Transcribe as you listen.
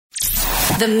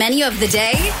The menu of the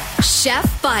day,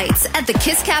 Chef Bites at the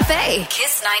Kiss Cafe.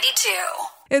 Kiss 92.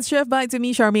 It's Chef Bites with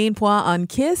me, Charmaine Poir, on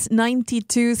Kiss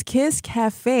 92's Kiss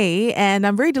Cafe. And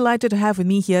I'm very delighted to have with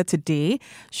me here today,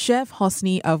 Chef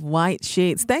Hosni of White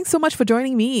Shades. Thanks so much for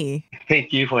joining me.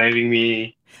 Thank you for having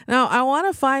me. Now, I want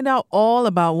to find out all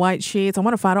about White Shades. I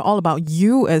want to find out all about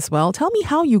you as well. Tell me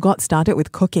how you got started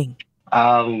with cooking.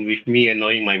 With me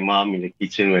annoying my mom in the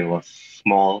kitchen when I was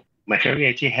small, my family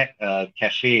actually had a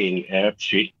cafe in Arab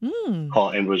Street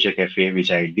called Ambrosia Cafe,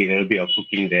 which I did a little bit of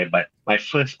cooking there. But my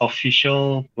first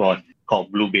official was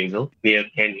called Blue Basil near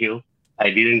Kent Hill. I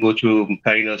didn't go through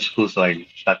culinary school, so I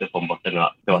started from bottom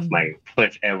up. That was my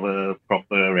first ever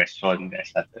proper restaurant that I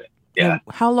started. Yeah. And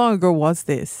how long ago was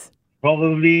this?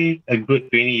 Probably a good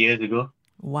 20 years ago.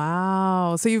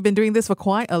 Wow. So you've been doing this for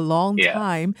quite a long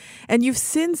time. And you've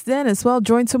since then as well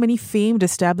joined so many famed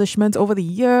establishments over the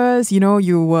years. You know,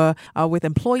 you were with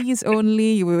Employees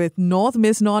Only, you were with North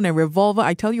Miss Non and Revolver.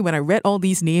 I tell you, when I read all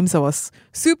these names, I was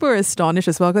super astonished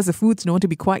as well because the food's known to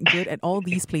be quite good at all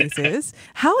these places.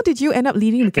 How did you end up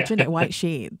leading the kitchen at White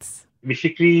Shades?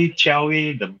 Basically,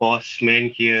 Chowie, the boss man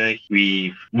here,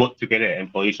 we worked together at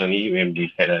Employees Only when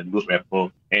we had a good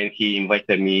rapport. And he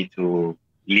invited me to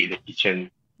lead the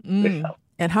kitchen.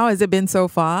 And how has it been so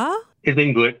far? It's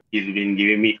been good. He's been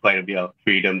giving me quite a bit of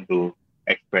freedom to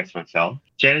express myself.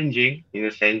 Challenging in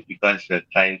a sense because the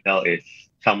clientele is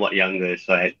somewhat younger,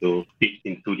 so I had to fit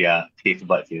into their taste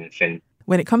buds in a sense.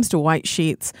 When it comes to White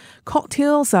Shades,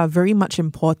 cocktails are very much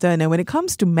important. And when it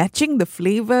comes to matching the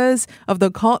flavors of the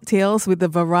cocktails with the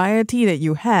variety that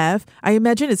you have, I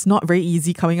imagine it's not very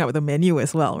easy coming up with a menu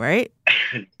as well, right?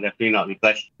 Definitely not,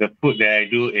 because the food that I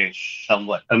do is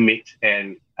somewhat a mix,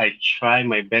 and I try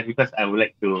my best because I would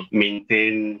like to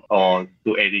maintain or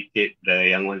to educate the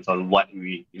young ones on what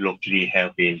we locally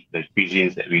have in the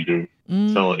cuisines that we do.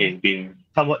 So it's been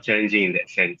somewhat challenging in that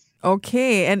sense.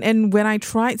 Okay, and when I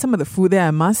tried some of the food there,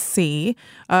 I must say,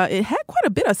 it had quite a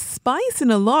bit of spice in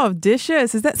a lot of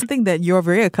dishes. Is that something that you're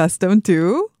very accustomed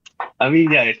to? I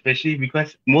mean, yeah, especially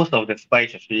because most of the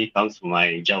spice actually comes from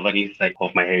my Javanese side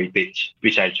of my heritage,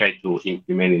 which I try to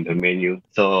implement in the menu.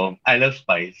 So I love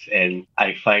spice, and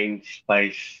I find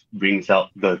spice brings out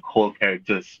the whole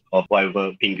characters of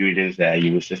whatever ingredients that I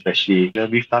use, especially the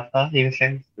beef tartar in a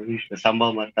sense, the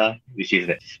sambal mata, which is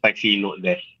that spicy note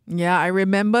there. Yeah, I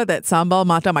remember that sambal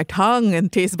mata. My tongue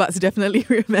and taste buds definitely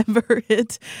remember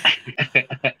it.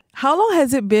 How long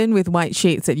has it been with White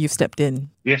Shades that you've stepped in?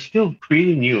 We are still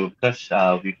pretty new because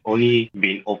we've only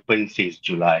been open since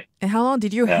July. And how long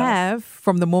did you have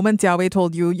from the moment Jiawei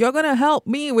told you, you're going to help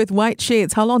me with White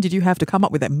Shades? How long did you have to come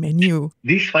up with that menu?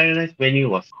 This finalized menu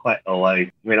was quite a while.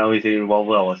 When I was in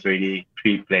Revolver, I was already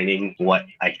pre-planning what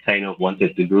I kind of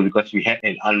wanted to do because we had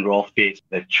an unraw phase,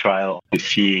 the trial, to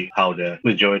see how the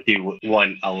majority would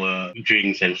want our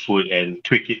drinks and food and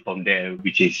tweak it from there,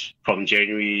 which is from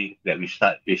January that we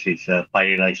start. This is a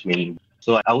finalized menu.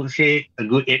 So I would say a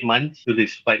good 8 months to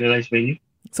this finalized menu.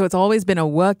 So it's always been a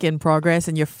work in progress,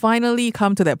 and you finally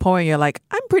come to that point where you're like,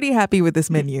 I'm pretty happy with this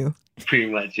menu. Pretty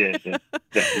much, yes,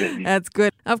 definitely. That's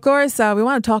good. Of course, we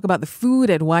want to talk about the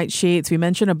food at White Shades. We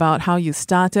mentioned about how you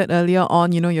started earlier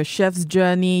on, your chef's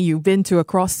journey. You've been to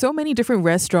across so many different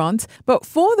restaurants. But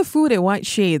for the food at White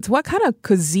Shades, what kind of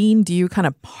cuisine do you kind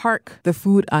of park the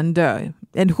food under?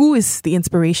 And who is the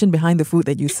inspiration behind the food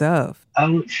that you serve? I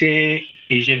would say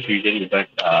Asian fusion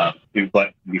because we've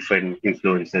got different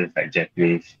influences like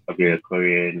Japanese, a bit of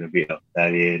Korean, a bit of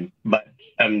Italian. But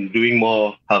I'm doing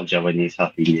more half Japanese,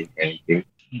 half Indian kind of thing.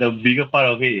 The bigger part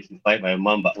of it is inspired by my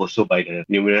mom, but also by the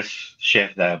numerous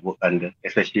chefs that I've worked under,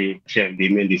 especially Chef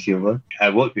Damien De Silva. I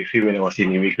worked with him when I was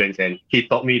in Immigrants, and he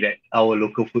taught me that our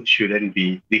local food shouldn't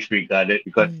be disregarded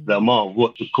because the amount of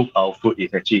work to cook our food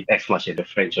is actually as much as the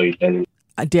French or Italian.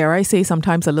 Dare I say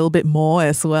sometimes a little bit more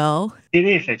as well? It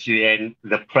is actually, and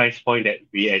the price point that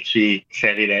we actually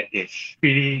sell it at is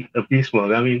pretty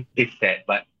abysmal. I mean, it's sad,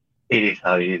 but it is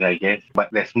how it is, I guess. But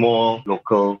there's more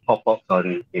local pop-ups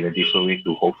on in a different way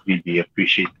to hopefully be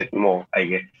appreciated more, I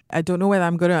guess. I don't know whether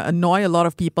I'm going to annoy a lot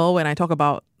of people when I talk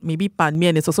about maybe pan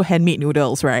mian. It's also handmade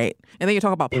noodles, right? And then you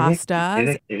talk about pasta.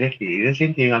 Exactly. It's the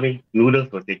same thing. I mean, noodles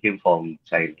were taken from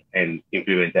China and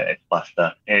implemented as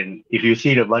pasta. And if you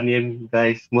see the banyan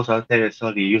guys, most of the time as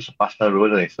well, they use a pasta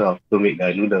roller as well to make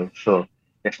the noodles. So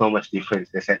there's not much difference.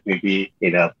 Except maybe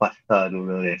in a pasta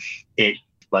noodle, there's egg.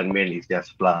 Ban mian is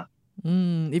just flour.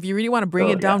 If you really want to bring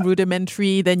it down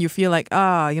rudimentary, then you feel like,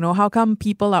 how come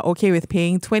people are okay with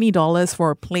paying $20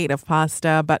 for a plate of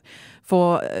pasta, but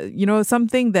for,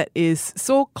 something that is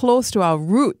so close to our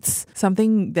roots,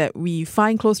 something that we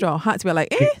find close to our hearts, we're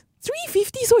like,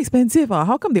 $3.50 so expensive.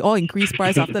 How come they all increase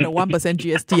price after the 1%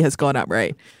 GST has gone up,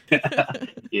 right?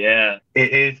 Yeah,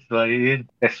 it is what it is.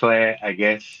 That's why I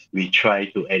guess we try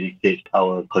to educate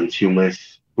our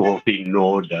consumers to hopefully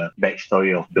know the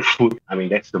backstory of the food. I mean,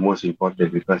 that's the most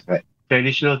important because like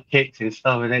traditional cakes and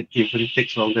stuff like that even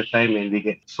takes longer time and they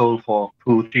get sold for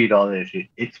 $2-3.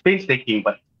 It's painstaking,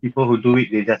 but people who do it,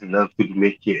 they just love to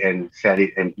make it and sell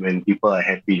it. And when people are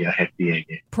happy, they're happy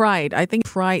again. Pride. I think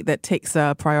pride that takes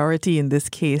a priority in this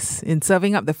case in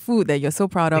serving up the food that you're so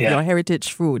proud of, your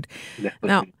heritage food. Definitely.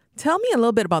 Now, tell me a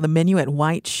little bit about the menu at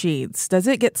White Shades. Does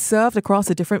it get served across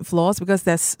the different floors? Because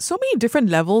there's so many different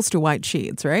levels to White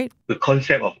Shades, right? The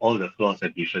concept of all the floors are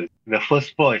different. The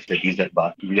first floor is the dessert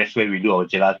bar. That's where we do our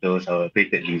gelatos, our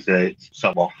plated desserts,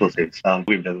 some waffles and stuff.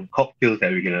 With the cocktails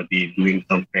that we're going to be doing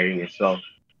some pairing as well.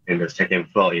 And the second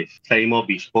floor is slightly more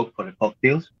bespoke for the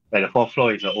cocktails. And the fourth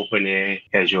floor is an open air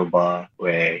casual bar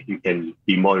where you can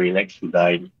be more relaxed to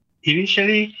dine.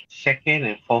 Initially, second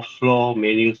and fourth floor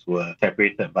menus were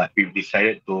separated, but we've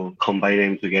decided to combine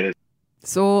them together.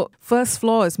 So first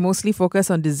floor is mostly focused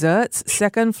on desserts.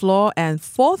 Second floor and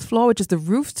fourth floor, which is the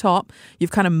rooftop, you've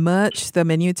kind of merged the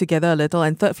menu together a little.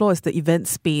 And third floor is the event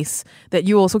space that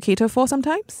you also cater for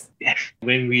sometimes? Yes.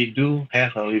 When we do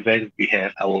have our event, we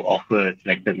have our offer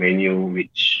selected menu,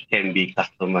 which can be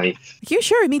customized. Can you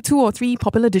share with me 2 or 3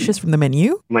 popular dishes from the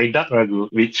menu? My duck ragu,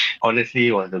 which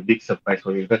honestly was a big surprise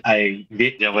for me because I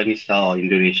did Javanese style or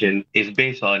Indonesian. It's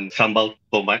based on sambal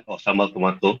tomat or sambal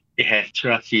tomato. It has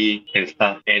terasi and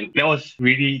stuff. And that was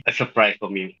really a surprise for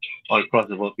me. All across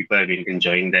the world, people have been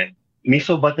enjoying that.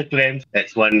 Miso butter clams,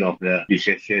 that's one of the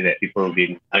dishes here that people have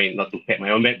been, not to pat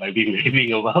my own back, but I've been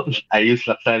raving about. I use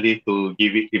laksa leaf to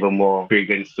give it even more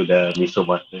fragrance to the miso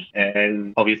butter.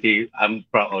 And obviously, I'm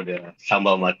proud of the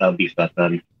sambal mata beef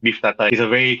tartare. Beef tartare is a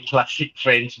very classic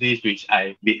French dish, which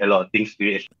I did a lot of things to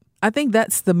it. I think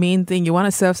that's the main thing. You want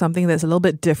to serve something that's a little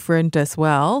bit different as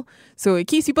well. So it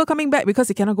keeps people coming back because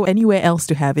they cannot go anywhere else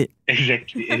to have it.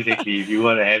 Exactly. If you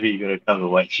want to have it, you got to come to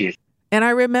White Shades. And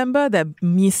I remember that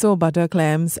miso butter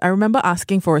clams, I remember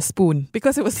asking for a spoon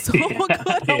because it was so good.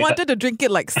 I wanted to drink it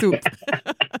like soup.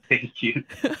 Thank you.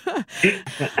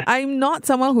 I'm not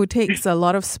someone who takes a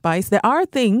lot of spice. There are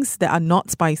things that are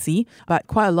not spicy, but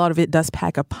quite a lot of it does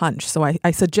pack a punch. So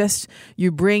I suggest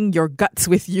you bring your guts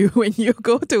with you when you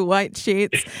go to White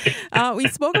Shades. We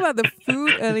spoke about the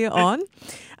food earlier on.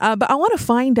 But I want to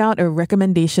find out a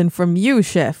recommendation from you,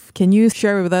 Chef. Can you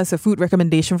share with us a food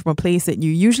recommendation from a place that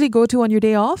you usually go to on your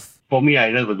day off? For me, I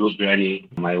love a good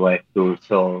biryani. My wife too.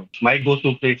 So my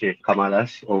go-to place is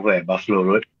Kamalas over at Buffalo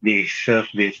Road. They serve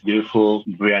this beautiful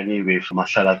biryani with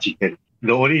masala chicken.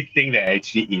 The only thing that I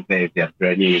actually eat there is their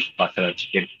biryani with masala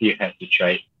chicken. You have to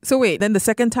try it. So wait, then the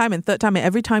second time and third time and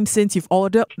every time since you've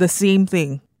ordered the same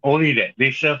thing? Only that. They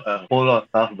serve a whole lot of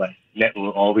stuff, but that will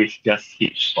always just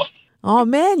hit spot. Oh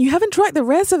man, you haven't tried the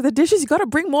rest of the dishes. You got to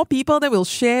bring more people that will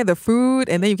share the food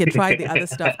and then you can try the other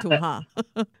stuff too, huh?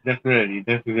 Definitely.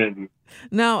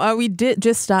 Now, we did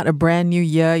just start a brand new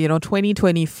year,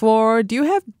 2024. Do you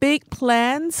have big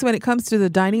plans when it comes to the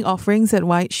dining offerings at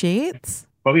White Shades?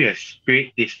 Probably a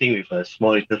spirit tasting with a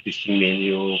small little tasting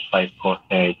menu, 5-course,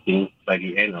 I think, by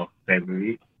the end of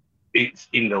February. It's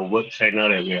in the works right now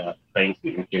that we are trying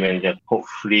to implement and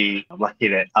hopefully market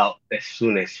that out as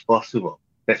soon as possible.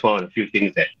 That's one of the few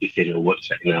things that is in the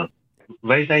works right now.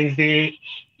 Valentine's Day,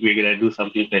 we're going to do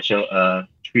something special,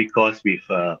 3-course with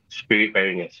spirit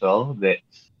pairing as well.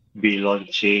 That's be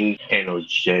launching end of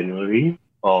January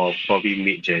or probably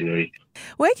mid-January.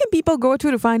 Where can people go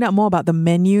to find out more about the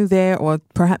menu there or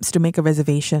perhaps to make a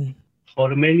reservation? For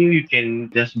the menu, you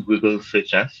can just Google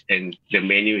search us and the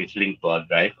menu is linked to our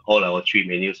drive. All our 3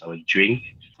 menus, our drink,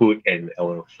 food and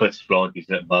our first floor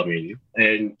dessert bar menu.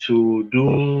 And to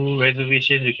do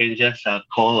reservations, you can just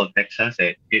call or text us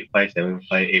at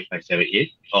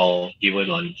 8575-8578 or even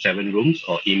on 7 rooms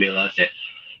or email us at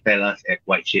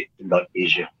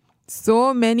tellus@whiteshade.asia.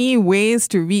 So many ways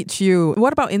to reach you.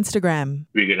 What about Instagram?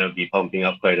 We're going to be pumping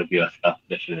up quite a bit of stuff,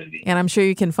 definitely. And I'm sure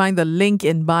you can find the link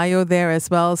in bio there as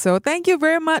well. So thank you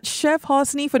very much, Chef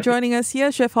Hosni, for joining us here.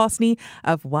 Chef Hosni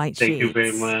of White Shades. Thank you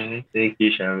very much. Thank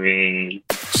you, Charmaine.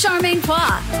 Charmaine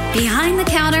Phua, behind the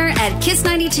counter at Kiss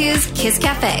 92's Kiss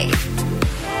Cafe.